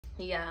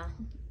Yeah,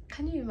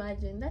 can you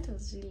imagine? That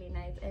was really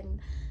nice. And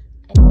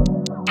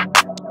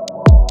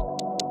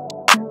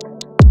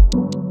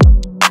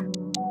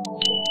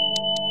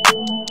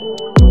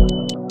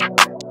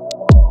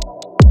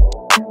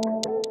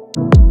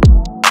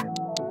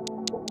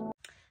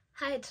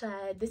hi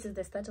tribe, this is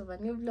the start of a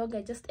new vlog.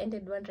 I just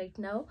ended one right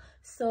now,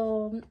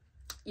 so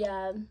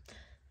yeah,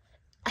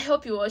 I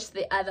hope you watched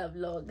the other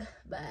vlog,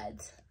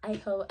 but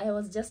I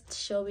was just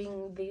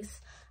showing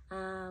this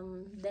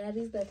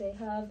diaries that I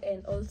have,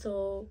 and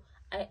also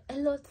a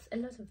lot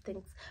of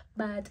things.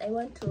 But I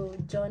want to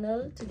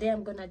journal today.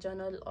 I'm gonna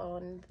journal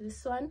on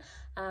this one.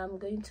 I'm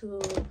going to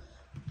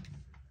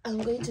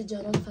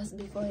journal first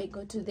before I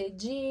go to the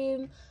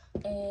gym,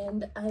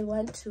 and I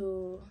want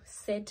to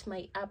set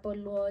my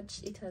Apple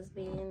Watch. It has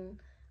been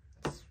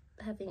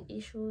having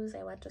issues.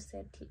 I want to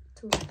set it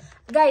too.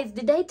 Guys,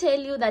 did I tell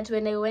you that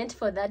when I went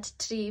for that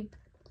trip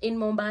in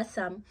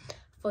Mombasa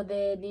for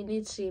the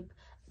Nini trip,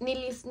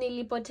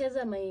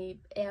 nilipoteza my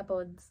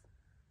AirPods?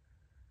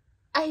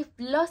 I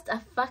lost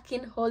a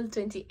fucking whole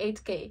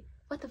 28k.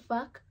 What the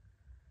fuck?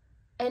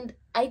 And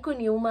I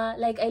couldn't,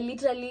 like, I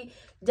literally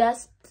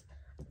just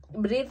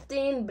breathed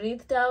in,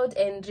 breathed out,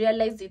 and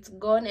realized it's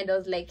gone. And I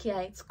was like, yeah,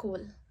 it's cool,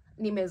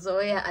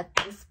 nimezoea at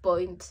this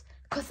point.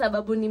 Kwa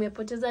sababu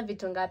nimepoteza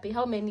vitu ngapi?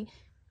 How many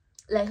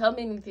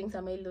things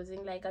am I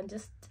losing? Like, I'm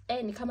just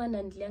ni kama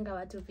nandilianga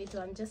watu vitu.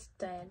 I'm just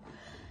tired.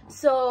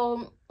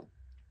 So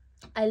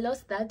I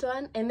lost that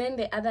one, and then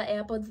the other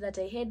AirPods that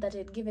I had that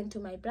I'd given to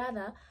my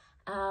brother,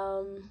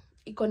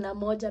 iko na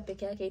moja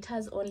peke yake. It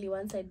has only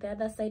one side. The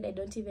other side, I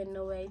don't even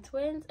know where it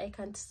went. I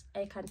can't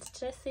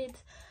trace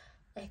it.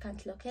 I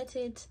can't locate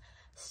it.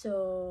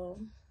 So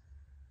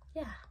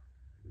yeah,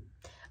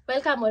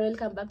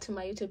 welcome back to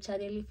my YouTube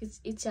channel. If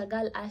it's your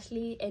girl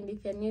Ashley, and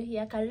if you're new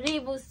here,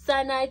 karibu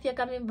sana. If you're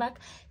coming back,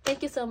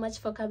 thank you so much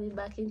for coming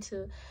back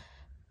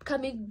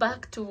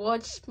to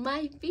watch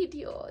my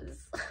videos.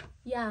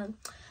 Yeah,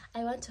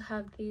 I want to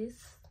have this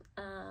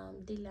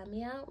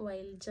dilemma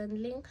while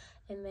journaling,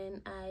 and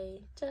then I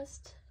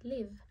just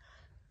leave.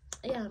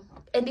 Yeah,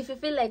 and if you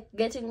feel like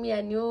getting me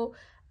a new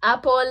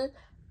Apple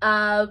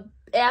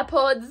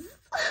AirPods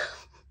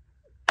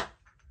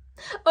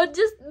or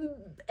just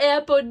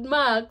AirPod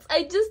Max,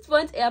 I just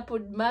want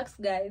AirPod Max,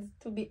 guys,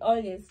 to be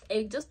honest.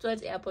 I just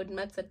want AirPod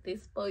Max at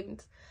this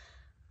point.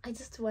 I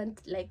just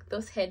want like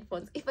those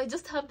headphones. If I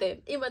just have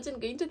them, imagine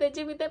going to the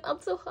gym with them. I'm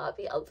so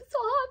happy. I'll be so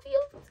happy.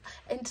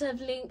 And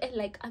traveling, and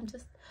like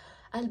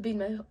I'll be in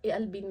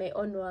my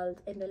own world,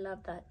 and I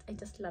love that. I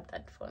just love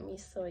that for me.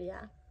 So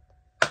yeah,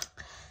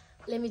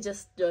 let me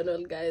just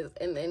journal, guys,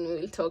 and then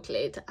we'll talk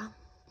later.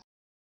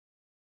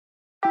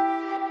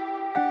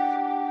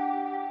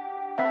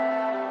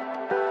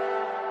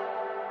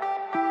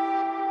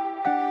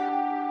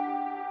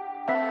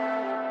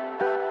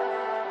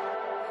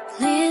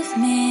 Leave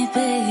me,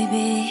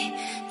 baby,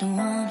 don't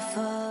wanna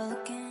fall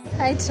again.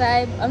 Hi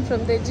tribe, I'm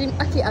from the gym.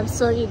 Okay, I'm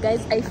sorry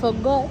guys, I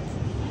forgot.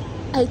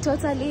 I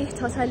totally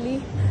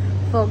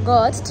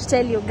forgot to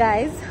tell you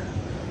guys,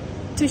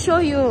 to show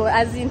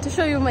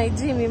you my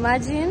gym,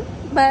 imagine.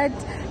 But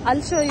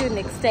I'll show you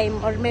next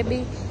time, or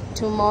maybe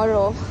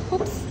tomorrow.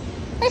 Oops,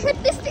 I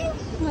hate this thing.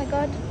 Oh my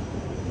god,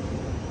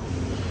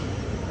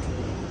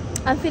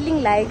 I'm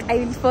feeling like I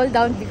will fall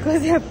down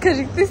because I'm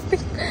carrying this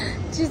thing.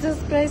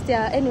 Jesus Christ.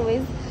 Yeah,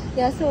 anyways,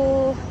 yeah,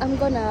 so I'm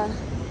gonna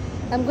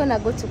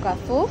go to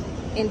Carrefour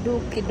and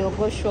do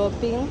kidogo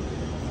shopping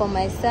for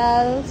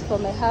myself, for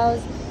my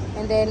house,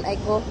 and then I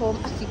go home.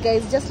 Okay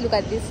guys, just look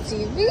at this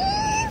TV.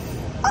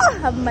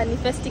 Oh, I'm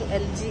manifesting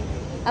LG.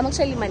 I'm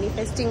actually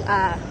manifesting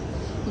a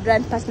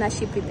brand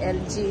partnership with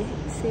LG.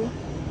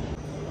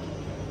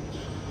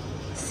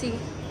 See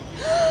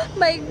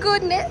my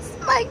goodness,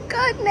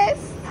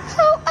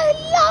 how I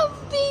love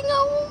being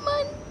a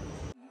woman.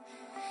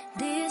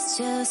 This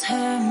just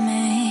hurt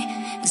me.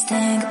 Just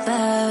think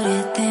about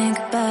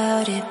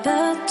it,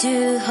 but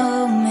you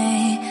hold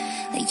me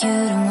like you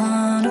don't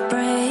wanna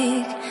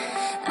break.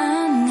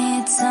 I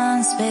need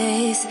some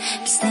space.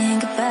 Just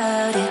think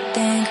about it.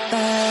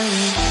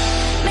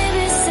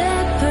 Maybe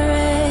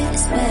separate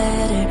is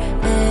better.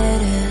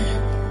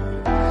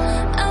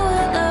 I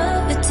will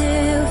love you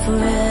till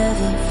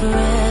forever.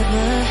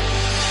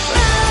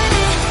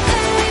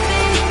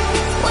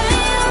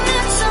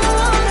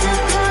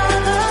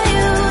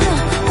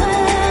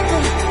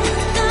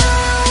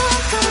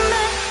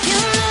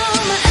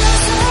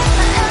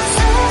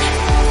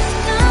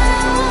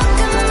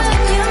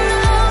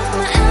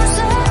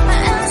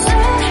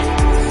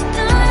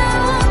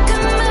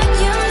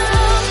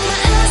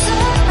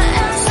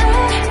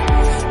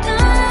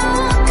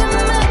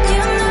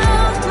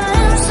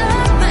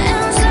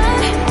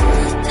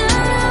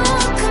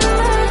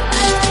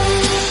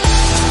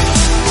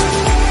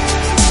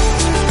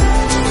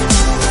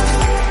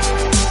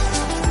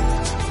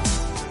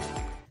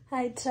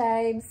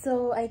 Tribe.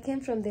 So I came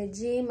from the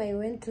gym, I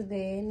went to the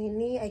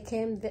Nini, I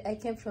came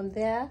from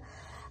there.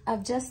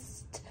 I've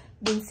just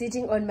been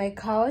sitting on my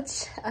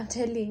couch. I'm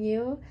telling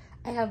you,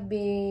 I have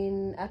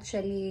been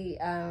actually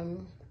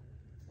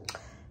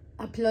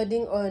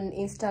uploading on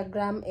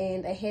Instagram,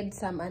 and I had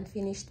some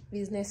unfinished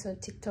business on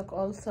TikTok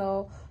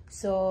also,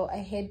 so I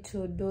had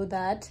to do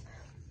that.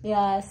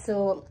 Yeah,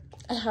 so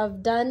I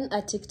have done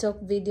a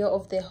TikTok video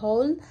of the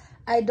haul.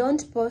 I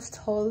don't post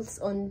hauls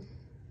on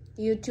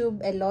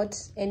YouTube a lot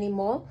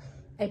anymore.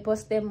 I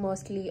post them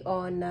mostly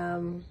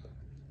on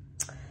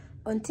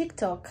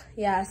TikTok.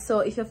 Yeah, so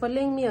if you're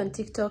following me on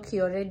TikTok,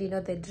 you already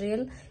know the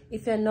drill.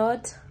 If you're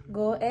not,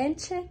 go and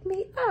check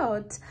me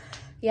out.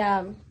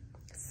 Yeah,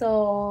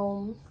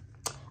 so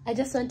I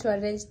just want to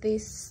arrange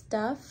this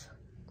stuff.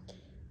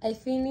 I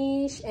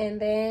finish, and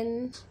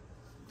then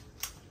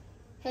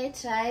hey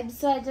tribe,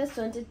 so I just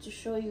wanted to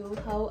show you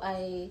how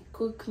I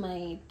cook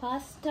my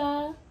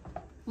pasta.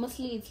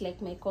 Mostly it's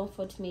like my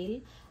comfort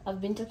meal. I've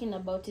been talking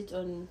about it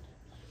on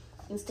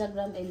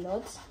Instagram a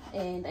lot,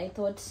 and I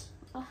thought,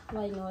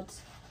 why not?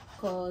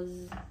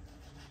 Because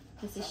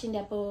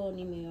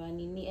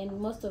and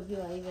most of you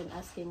are even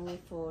asking me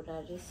for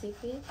a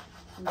recipe,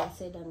 and I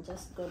said I'm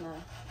just gonna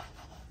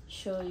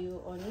show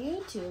you on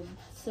YouTube.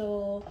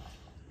 So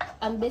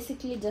I'm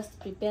basically just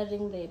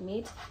preparing the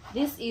meat.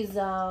 This is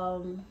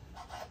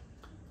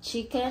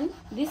chicken.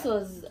 This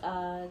was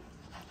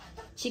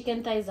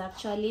chicken thighs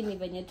actually, ni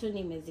venye tu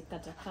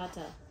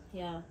nimezikatakata.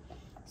 Yeah,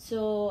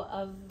 so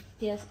I've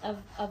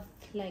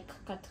like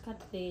cut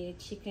the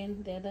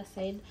chicken the other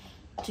side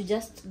to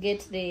just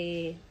get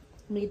the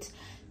meat.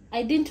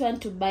 I didn't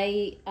want to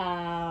buy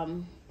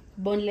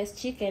boneless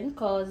chicken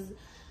because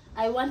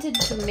I wanted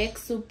to make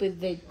soup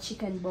with the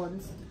chicken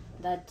bones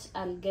that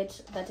I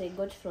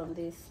got from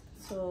this.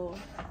 So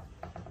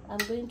I'm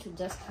going to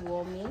just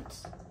warm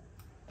it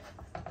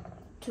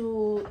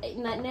to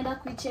nenda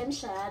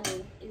kuichemsha,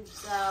 yani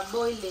it's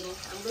boiling.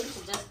 I'm going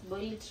to just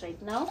boil it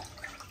right now.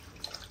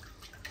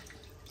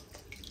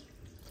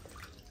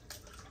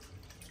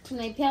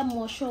 Tunaipea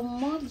mosho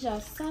moja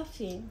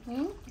safi,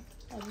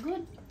 a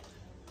good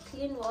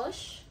clean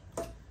wash,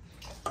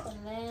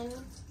 and then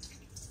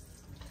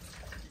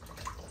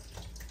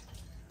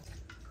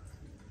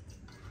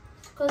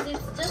because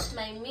it's just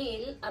my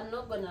meal, I'm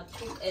not gonna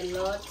cook a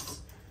lot.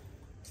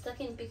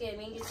 Sitaki nipike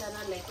mingi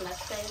sana like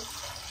last time.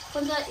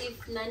 Kwanza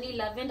if nani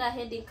Lavender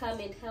Heading come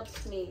and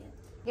helps me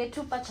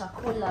getupa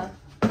chakula,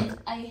 and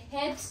I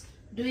hate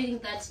doing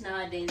that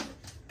nowadays.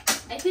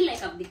 I feel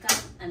like I've become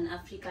an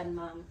African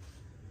mom,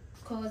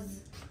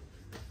 cause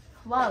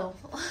wow,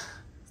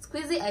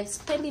 squeezy I've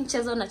spent in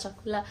mchezo na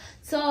chakula.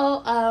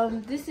 So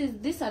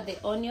these are the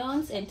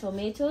onions and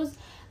tomatoes.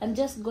 I'm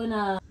just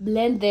gonna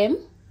blend them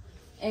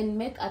and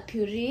make a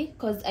puree,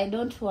 because I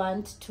don't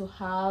want to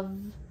have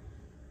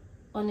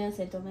onions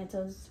and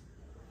tomatoes,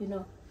 you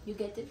know. You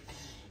get it?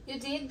 You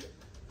dig?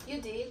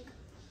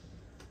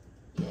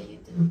 Yeah, you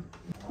did.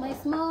 My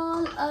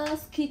small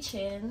ass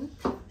kitchen,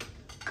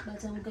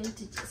 but I'm going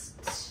to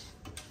just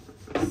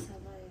survive.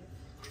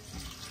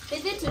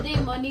 Today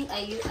morning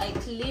I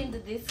cleaned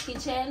this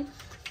kitchen.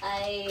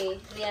 I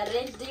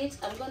rearranged it.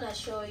 I'm gonna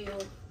show you,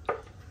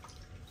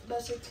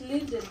 but I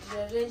cleaned and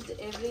rearranged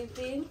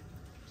everything.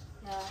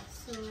 Yeah,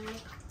 so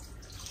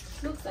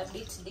it looks a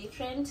bit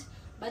different,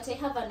 but I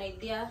have an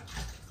idea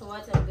for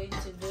what I'm going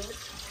to do.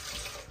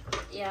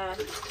 Yeah,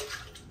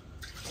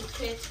 to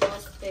create more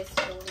space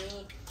for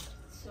me.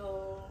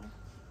 So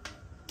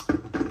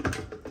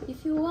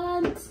if you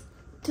want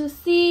to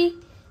see,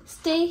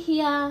 stay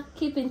here,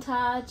 keep in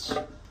touch.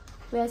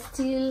 We're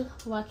still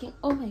working.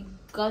 Oh my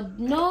god,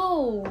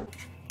 no!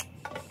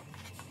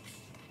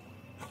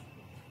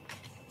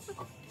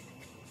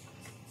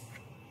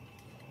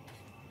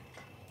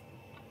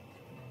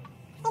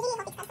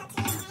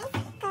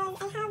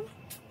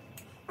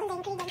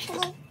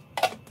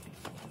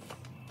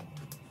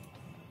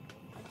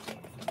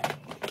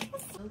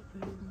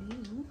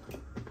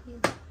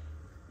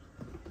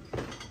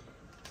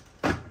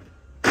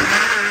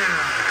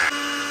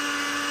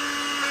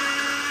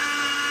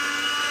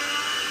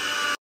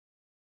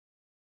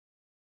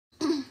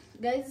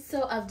 Guys,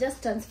 so I've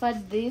just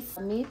transferred this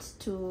meat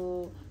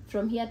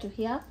from here to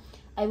here.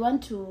 I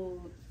want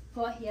to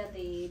pour here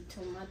the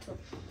tomato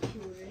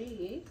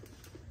puree.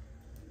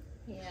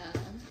 Yeah,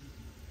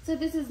 so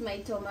this is my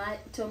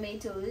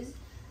tomatoes.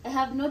 I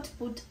have not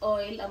put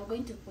oil. I'm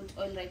going to put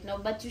oil right now,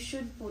 but you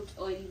should put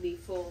oil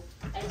before.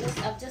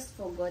 I've just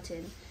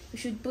forgotten. You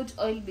should put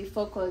oil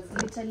before, because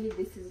literally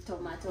this is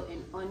tomato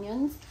and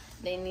onions.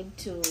 They need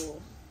to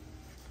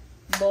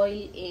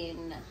boil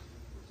in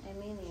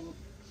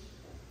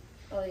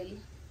oil.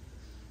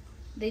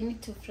 They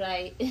need to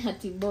fry at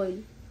the boil.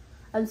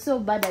 I'm so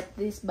bad at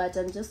this, but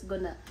I'm just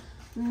gonna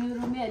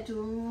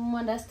to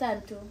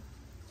understand too.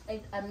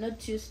 I'm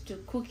not used to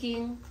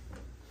cooking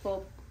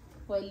while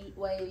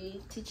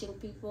teaching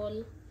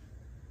people.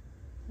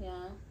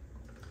 Yeah,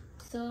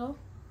 so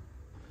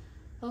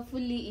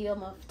hopefully iyo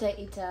mafuta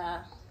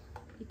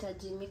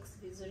itajimix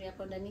vizuri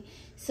hapo ndani.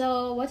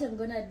 So what I'm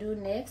gonna do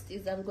next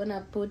is I'm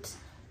gonna put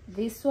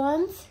these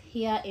ones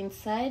here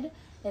inside,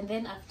 and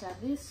then after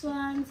these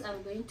ones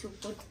I'm going to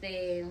put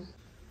the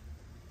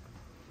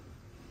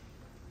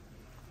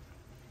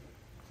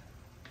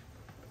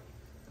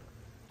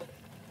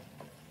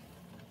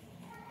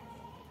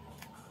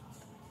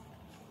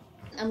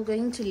I'm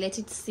going to let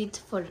it sit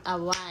for a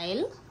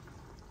while.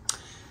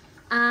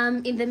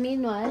 In the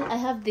meanwhile, I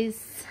have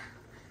this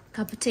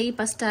caputei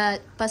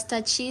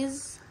pasta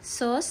cheese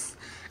sauce.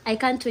 I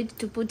can't wait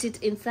to put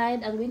it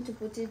inside. I'm going to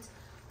put it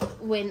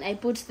when I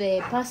put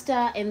the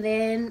pasta, and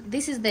then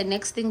this is the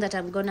next thing that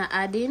I'm gonna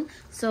add in.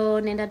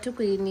 So nenda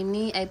tuku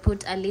nini, I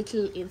put a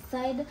little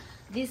inside.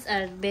 These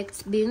are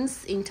baked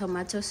beans in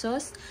tomato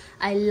sauce.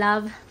 I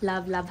love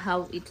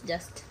how it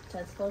just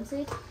transforms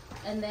it.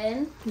 And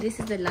then this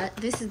is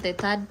the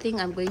third thing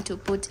I'm going to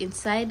put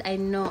inside. I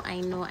know.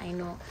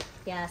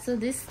 Yeah, so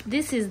this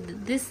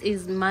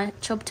is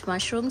chopped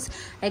mushrooms.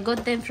 I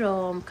got them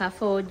from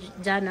Carrefour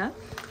Jana.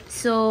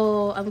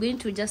 So I'm going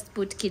to just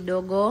put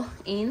kidogo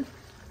in.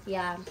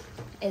 Yeah,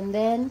 and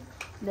then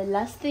the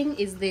last thing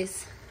is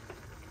this,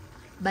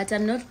 but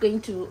I'm not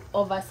going to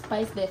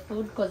overspice the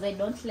food because I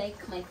don't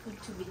like my food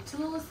to be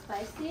too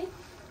spicy.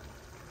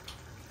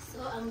 So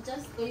I'm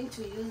just going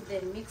to use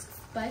the mixed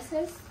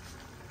spices.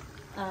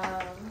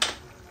 I'm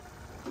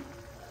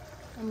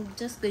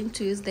just going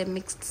to use the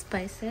mixed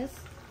spices.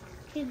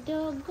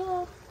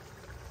 Kidogo,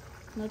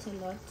 not a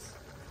lot.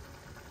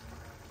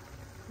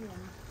 Yeah.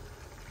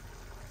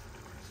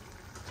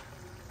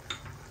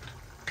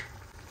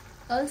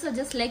 Also,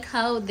 just like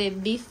how the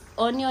beef,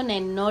 onion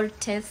and nor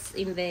tastes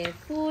in the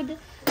food,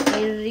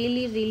 I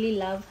really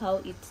love how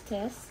it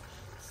tastes.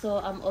 So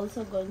I'm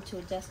also going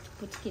to just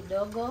put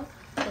kidogo.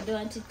 I don't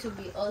want it to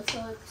be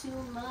also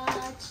too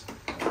much.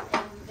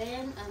 And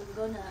then I'm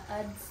gonna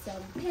add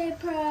some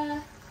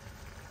pepper.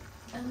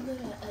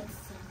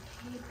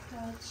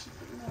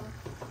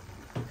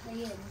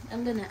 Cayenne.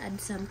 I'm gonna add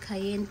some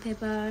cayenne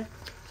pepper,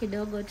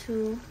 kidogo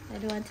too. I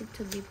don't want it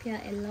to be pure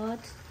a lot.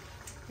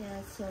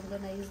 Yeah, so I'm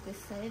gonna use this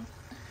side.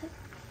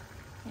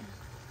 Yeah,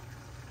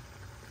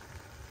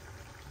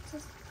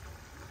 just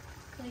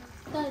like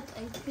that.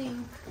 I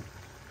think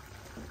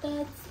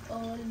that's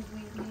all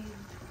we need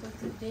for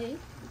today.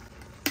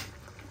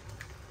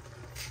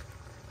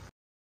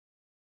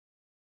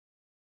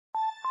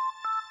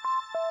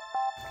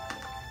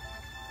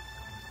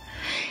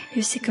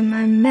 You're sick of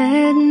my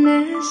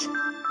madness.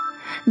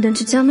 Don't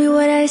you tell me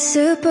what I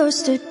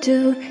supposed to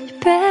do. You're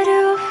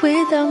better off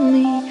without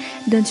me.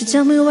 Don't you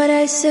tell me what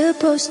I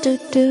supposed to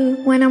do.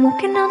 When I'm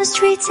walking on the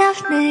streets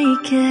half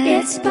naked,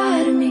 it's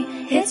part of me,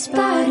 it's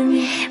part of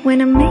me.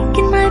 When I'm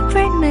making my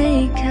brain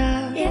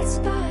makeup, it's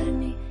part of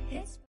me,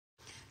 it's...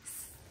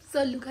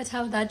 So look at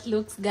how that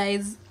looks,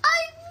 guys.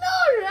 I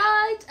know,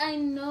 right? I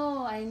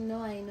know.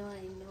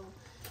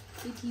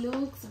 It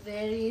looks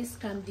very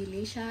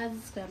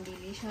scrum-delicious,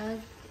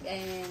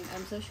 and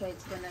I'm so sure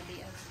it's gonna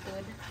be as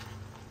good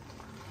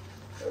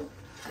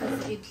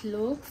as it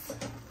looks.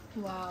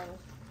 Wow,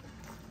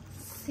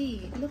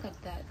 see, look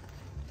at that.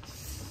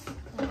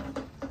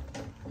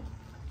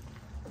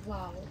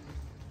 Wow.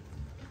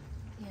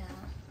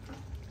 Yeah,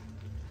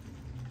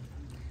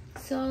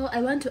 so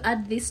I want to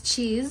add this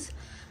cheese.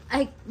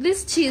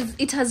 This cheese,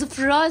 it has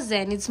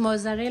frozen. It's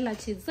mozzarella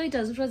cheese, so it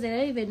has frozen. I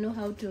don't even know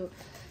how to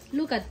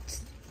look at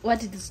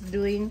what it is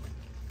doing.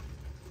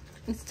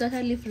 It's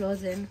totally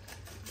frozen.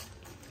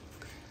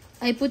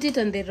 I put it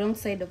on the wrong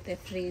side of the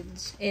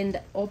fridge and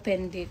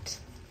opened it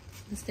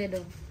instead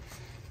of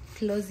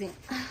closing.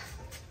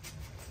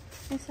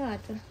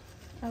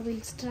 I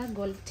will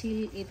struggle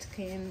till it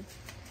can.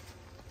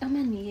 Ama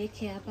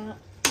niweke hapa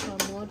kwa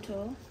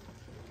moto.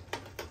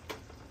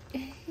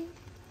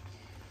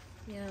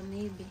 Yeah,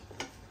 maybe.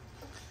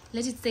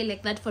 Let it stay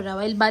like that for a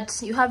while, but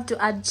you have to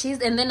add cheese,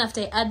 and then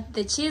after I add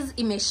the cheese,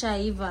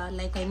 imeshaiva.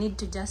 Like, I need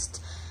to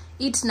just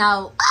eat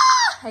now.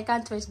 I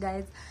can't wait,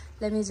 guys.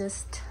 Let me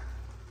just...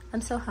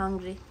 I'm so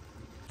hungry.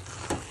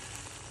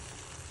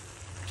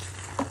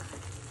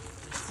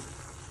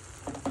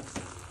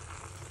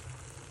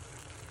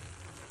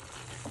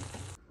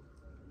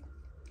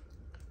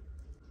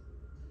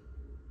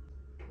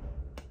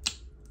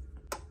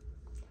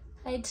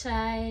 Hi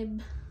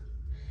tribe,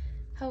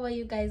 how are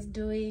you guys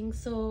doing?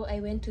 So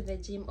I went to the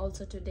gym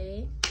also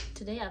today.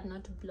 I've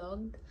not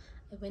vlogged.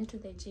 I went to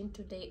the gym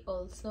today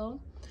also.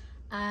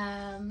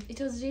 It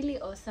was really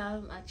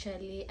awesome.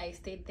 Actually, I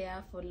stayed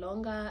there for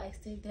longer. I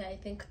stayed there, I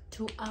think,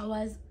 2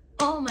 hours.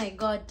 Oh my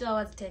god, 2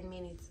 hours 10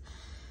 minutes.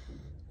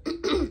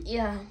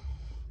 yeah,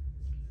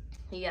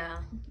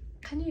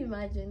 can you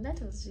imagine?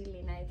 That was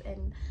really nice.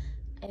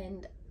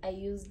 And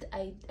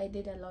I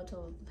did a lot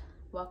of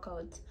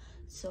workout.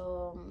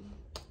 So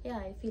yeah,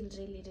 I feel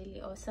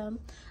really awesome.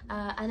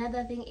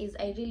 Another thing is,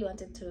 I really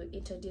wanted to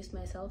introduce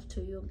myself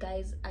to you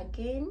guys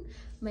again.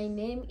 My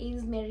name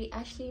is Mary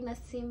Ashley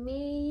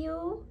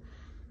Nasimiyu.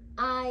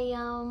 I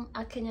am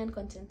a Kenyan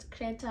content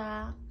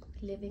creator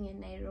living in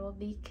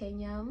Nairobi,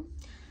 Kenya.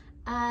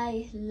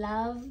 I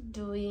love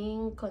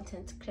doing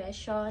content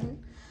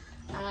creation.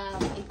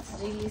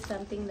 It's really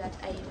something that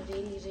I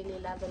really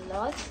love a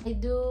lot. I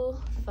do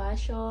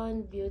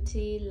fashion,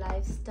 beauty,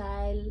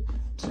 lifestyle,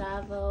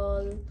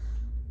 travel,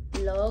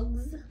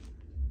 vlogs,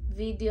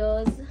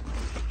 videos.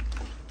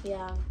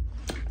 Yeah,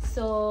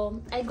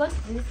 so I got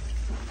this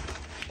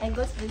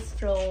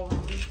from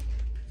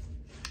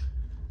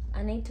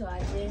Anaito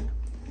Aje.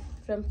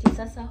 from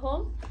Kisasa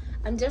Home.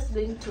 I'm just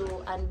going to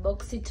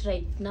unbox it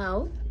right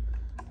now.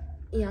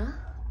 Yeah,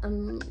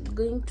 I'm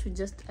going to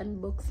just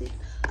unbox it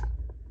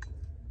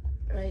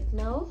right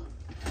now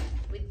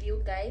with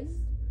you guys.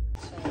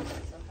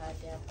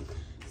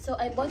 So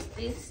I bought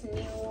this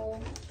new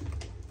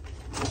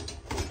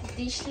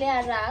dish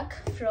layer rack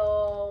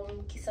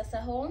from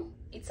Kisasa Home.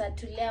 It's a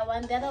 2-layer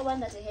one. The other one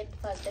that I had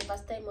the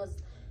first time was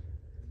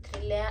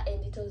 3-layer,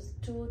 and it was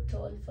too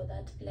tall for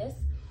that place.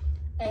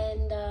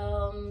 And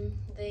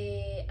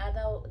the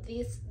other,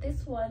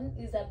 this one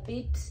is a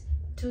bit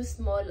too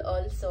small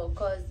also,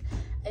 because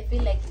I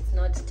feel like it's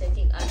not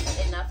taking up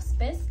enough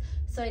space.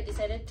 So I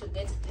decided to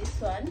get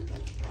this one.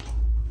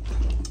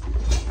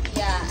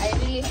 Yeah, I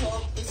really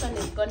hope this one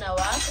is gonna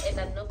work and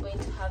I'm not going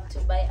to have to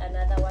buy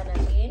another one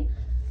again,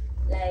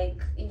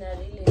 like in a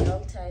really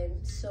long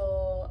time.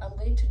 So I'm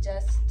going to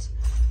just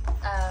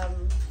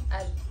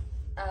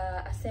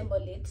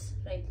assemble it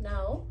right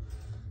now,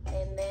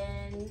 and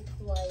then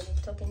while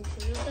talking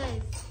to you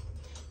guys.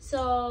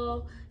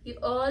 So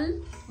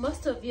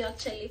most of you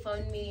actually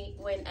found me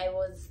when I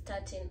was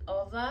starting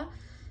over.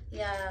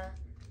 Yeah,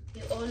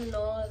 you all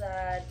know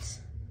that,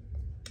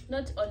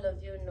 not all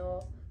of you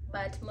know,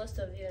 but most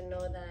of you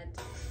know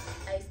that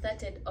I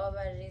started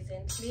over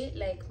recently,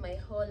 like my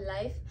whole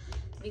life,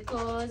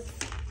 because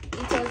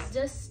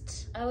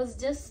I was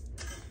just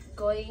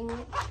going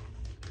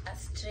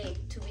astray,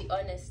 to be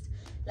honest.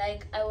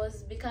 Like, I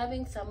was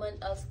becoming someone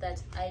else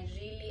that I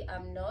really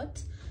am not.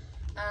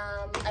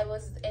 I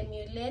was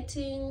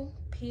emulating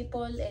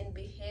people and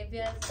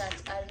behaviors that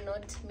are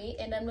not me,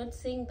 and I'm not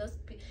saying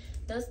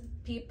those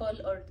people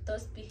or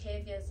those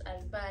behaviors are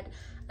bad.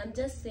 I'm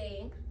just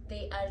saying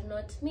they are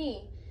not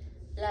me.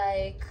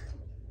 Like,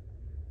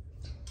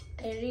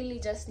 I really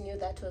just knew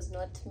that was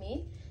not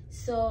me.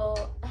 So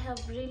I have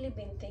really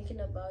been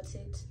thinking about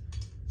it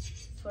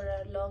for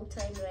a long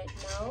time right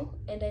now,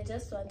 and I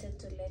just wanted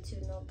to let you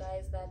know,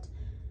 guys, that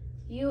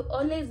you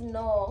always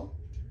know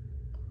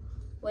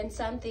when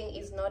something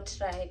is not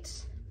right.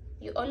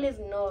 You always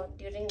know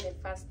during the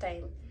first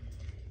time.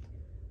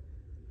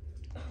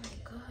 Oh my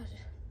god,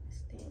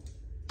 this thing.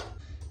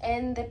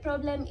 And the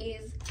problem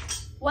is,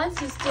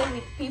 once you stay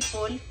with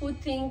people who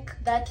think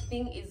that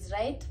thing is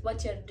right,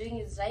 what you're doing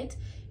is right,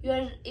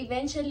 you're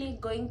eventually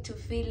going to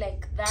feel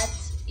like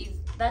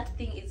that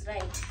thing is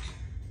right.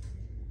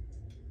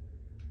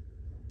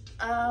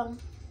 Yeah,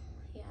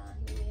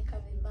 nimeweka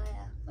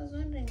vibaya. I was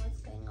wondering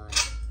what's going on.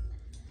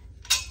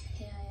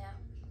 Yeah.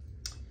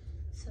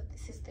 So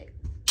this is the,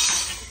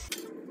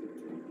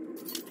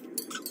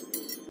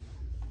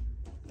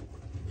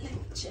 let me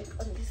check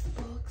on this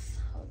box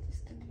how this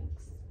thing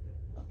looks.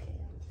 Okay,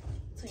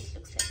 so it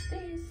looks like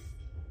this.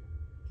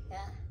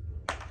 Yeah,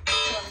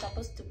 so I'm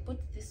supposed to put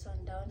this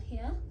one down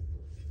here.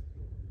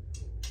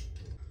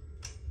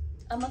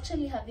 I'm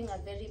actually having a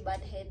very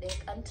bad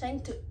headache. I'm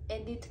trying to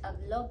edit a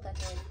vlog that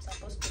I'm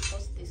supposed to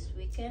post this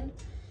weekend.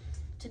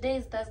 Today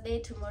is Thursday.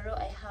 Tomorrow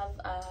I have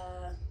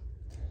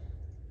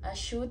a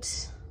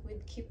shoot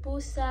with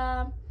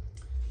Kipusa.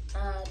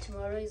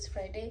 Tomorrow is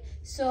Friday.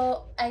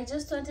 So I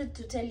just wanted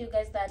to tell you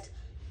guys that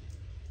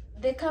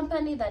the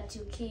company that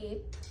you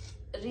keep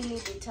really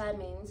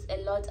determines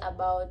a lot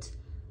about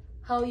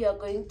how you're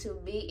going to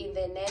be in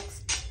the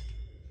next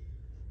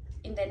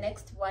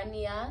 1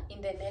 year,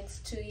 in the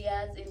next 2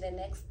 years, in the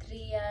next 3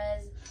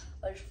 years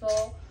or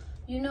 4.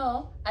 You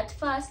know, at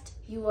first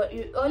you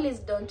always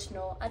don't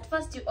know. At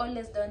first you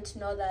always don't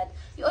know that.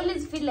 You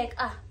always feel like,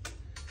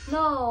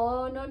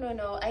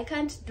 no, I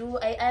can't do,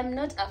 I'm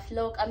not a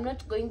flock. I'm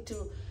not going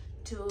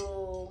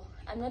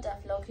I'm not a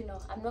flock, you know.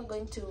 I'm not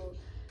going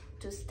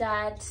to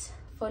start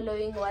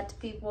following what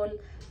people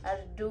are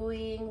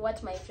doing,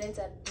 what my friends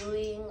are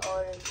doing,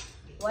 or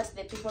what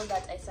the people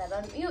that I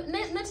surround you,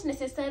 not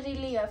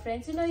necessarily your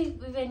friends, you know,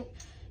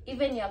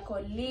 even your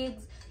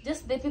colleagues,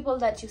 just the people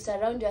that you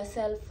surround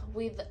yourself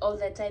with all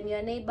the time,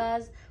 your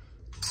neighbors.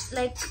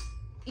 Like,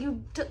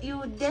 you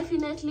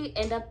definitely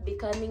end up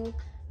becoming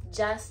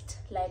just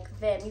like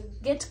them. You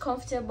get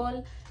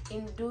comfortable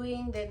in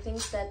doing the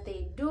things that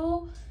they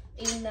do,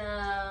 in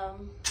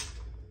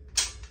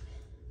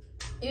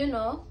you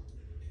know,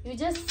 you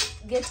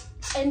just get,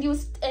 and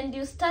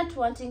you start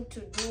wanting to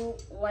do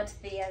what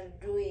they are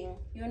doing,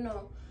 you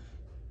know,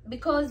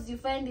 because you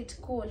find it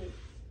cool,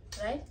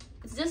 right?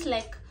 It's just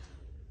like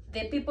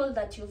the people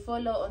that you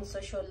follow on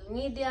social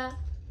media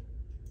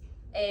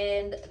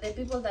and the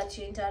people that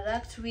you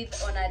interact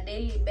with on a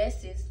daily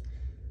basis.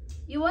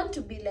 You want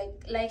to be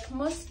like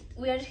most,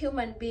 we are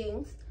human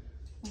beings.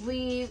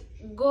 We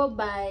go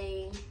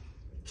by,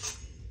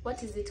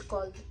 what is it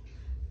called,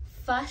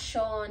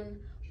 fashion,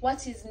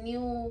 what is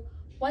new,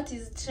 what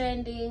is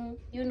trending,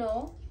 you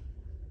know.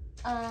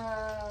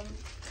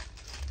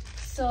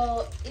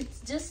 So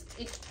it's just,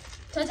 it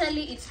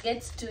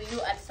gets to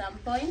you at some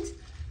point.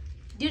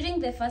 During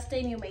the first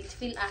time you might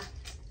feel,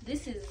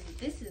 this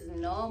is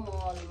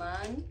normal,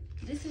 man,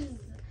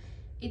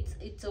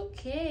 it's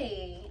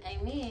okay. I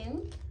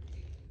mean,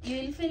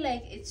 you will feel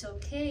like it's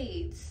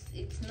okay.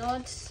 It's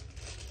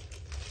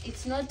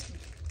not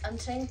I'm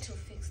trying to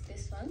fix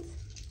these ones.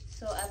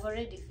 So I've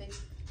already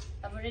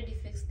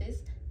fixed this.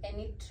 I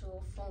need to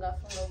funga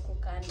huku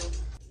kando.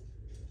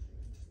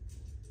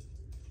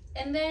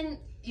 And then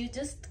you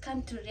just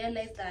come to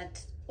realize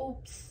that,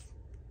 oops,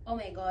 oh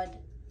my god,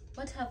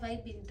 what have I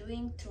been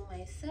doing to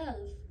myself?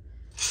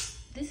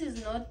 This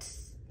is not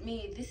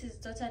me. This is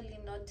totally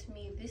not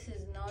me. This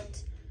is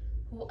not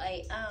who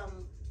I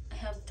am. I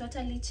have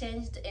totally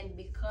changed and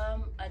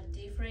become a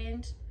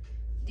different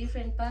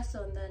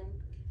person than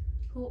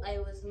who I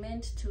was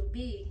meant to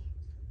be.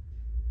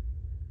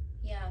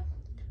 Yeah,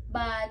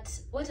 but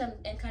what I'm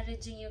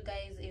encouraging you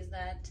guys is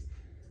that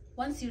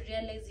once you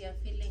realize you're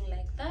feeling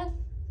like that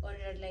or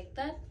you're like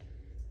that,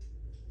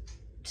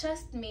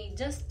 trust me,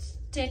 just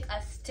take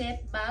a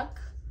step back.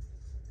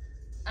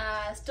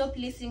 Stop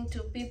listening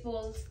to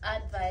people's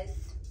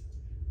advice.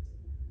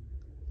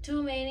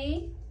 Too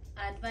many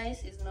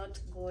advice is not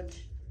good.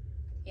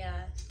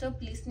 Yeah,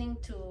 stop listening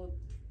to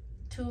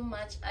too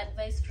much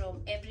advice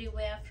from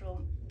everywhere.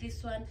 From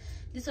this one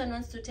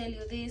wants to tell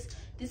you this,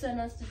 this one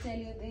wants to tell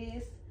you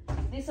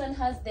this one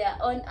has their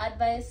own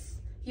advice.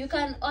 You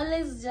can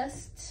always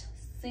just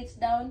sit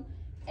down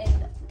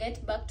and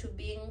get back to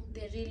being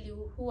the real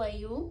you. Who are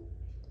you?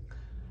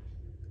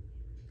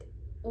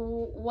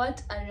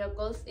 What are your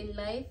goals in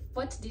life?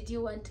 What did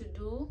you want to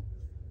do?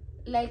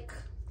 Like,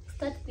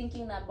 start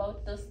thinking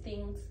about those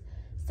things.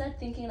 Start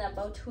thinking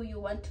about who you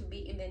want to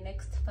be in the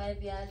next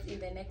 5 years, in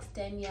the next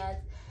 10 years.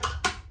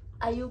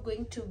 Are you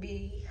going to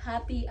be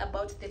happy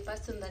about the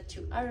person that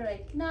you are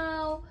right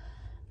now?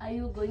 Are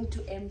you going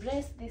to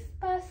embrace this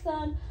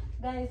person?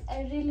 Guys,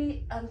 I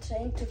really am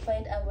trying to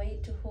find a way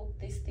to hook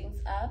these things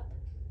up,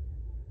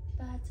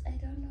 but I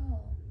don't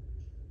know.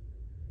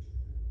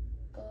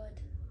 God,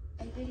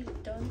 I really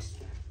don't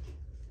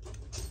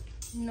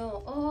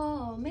know.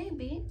 Oh,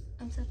 maybe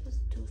I'm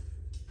supposed to.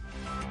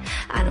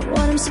 I know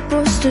what I'm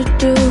supposed to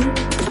do.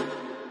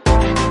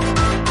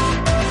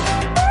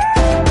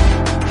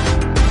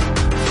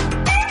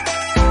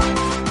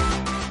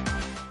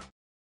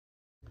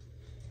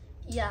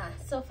 Yeah,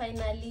 so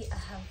finally I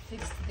have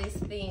fixed this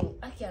thing.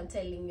 Okay, I'm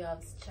telling you,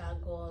 I've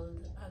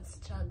struggled,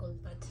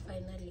 but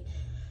finally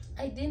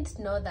I didn't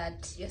know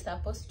that you're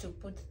supposed to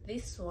put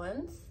these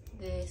ones,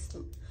 the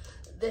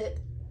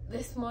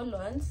small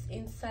ones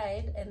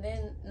inside, and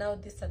then now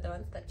these are the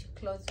ones that you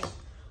close with.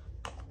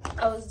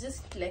 I was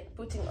just like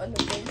putting all of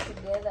them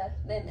together,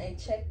 then I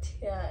checked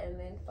here and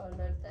then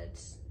found out that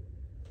it's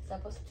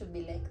supposed to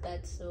be like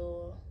that,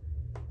 so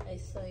I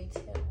saw it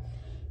here.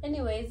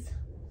 Anyways,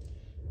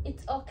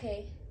 it's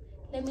okay.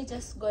 Let me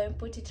just go and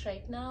put it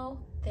right now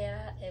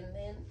there, and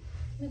then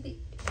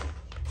maybe.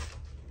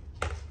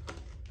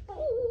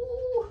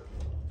 Ooh.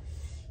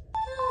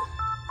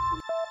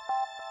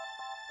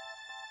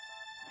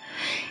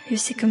 You're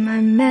sick of my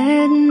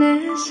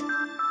madness.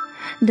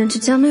 Don't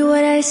you tell me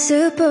what I'm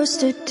supposed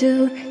to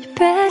do. You're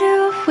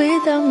better off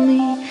without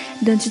me.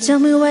 Don't you tell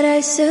me what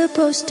I'm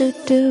supposed to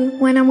do.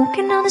 When I'm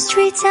walking on the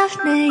streets half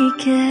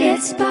naked,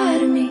 it's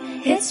part of me,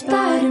 it's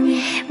part of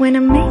me. When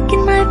I'm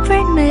making my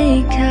brain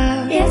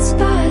makeup, it's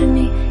part of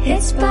me,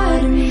 it's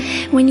part of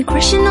me. When you're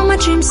crushing all my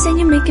dreams and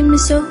you're making me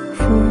so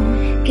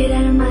full, get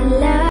out of my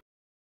life.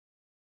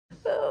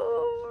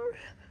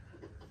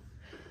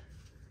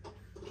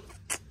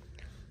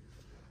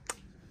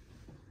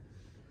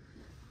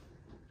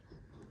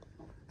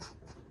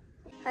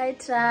 I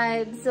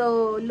tried.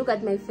 So look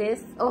at my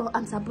face. Oh,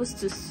 I'm supposed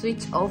to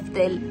switch off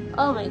the.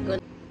 Oh my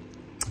god.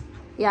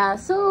 Yeah,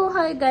 so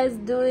how you guys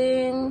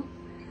doing?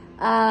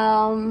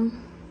 Yeah,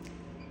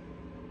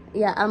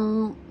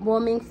 I'm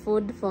warming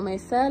food for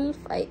myself.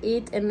 I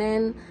eat and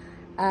then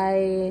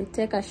I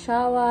take a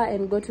shower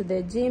and go to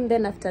the gym.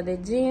 Then after the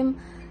gym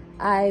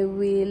I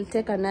will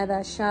take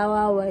another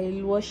shower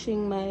while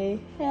washing my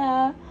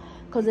hair,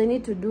 because I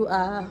need to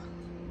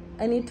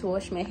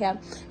wash my hair.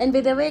 And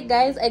by the way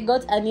guys, I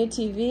got a new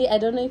TV. I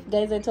don't know if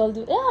guys I told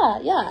you.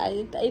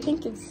 I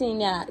think you've seen.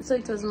 Yeah, so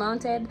it was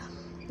mounted.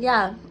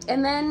 Yeah,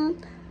 and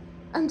then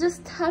I'm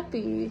just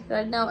happy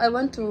right now. I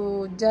want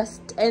to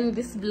just end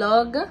this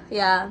vlog.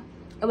 Yeah,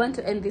 I want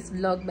to end this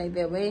vlog, by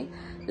the way.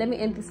 Let me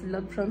end this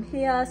vlog from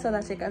here so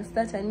that I can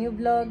start a new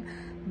vlog.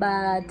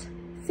 But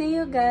see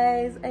you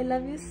guys. I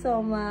love you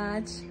so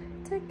much.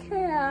 Take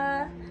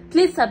care.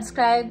 Please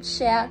subscribe,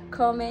 share,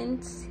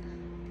 comment,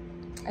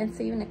 and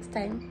see you next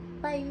time.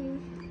 Bye.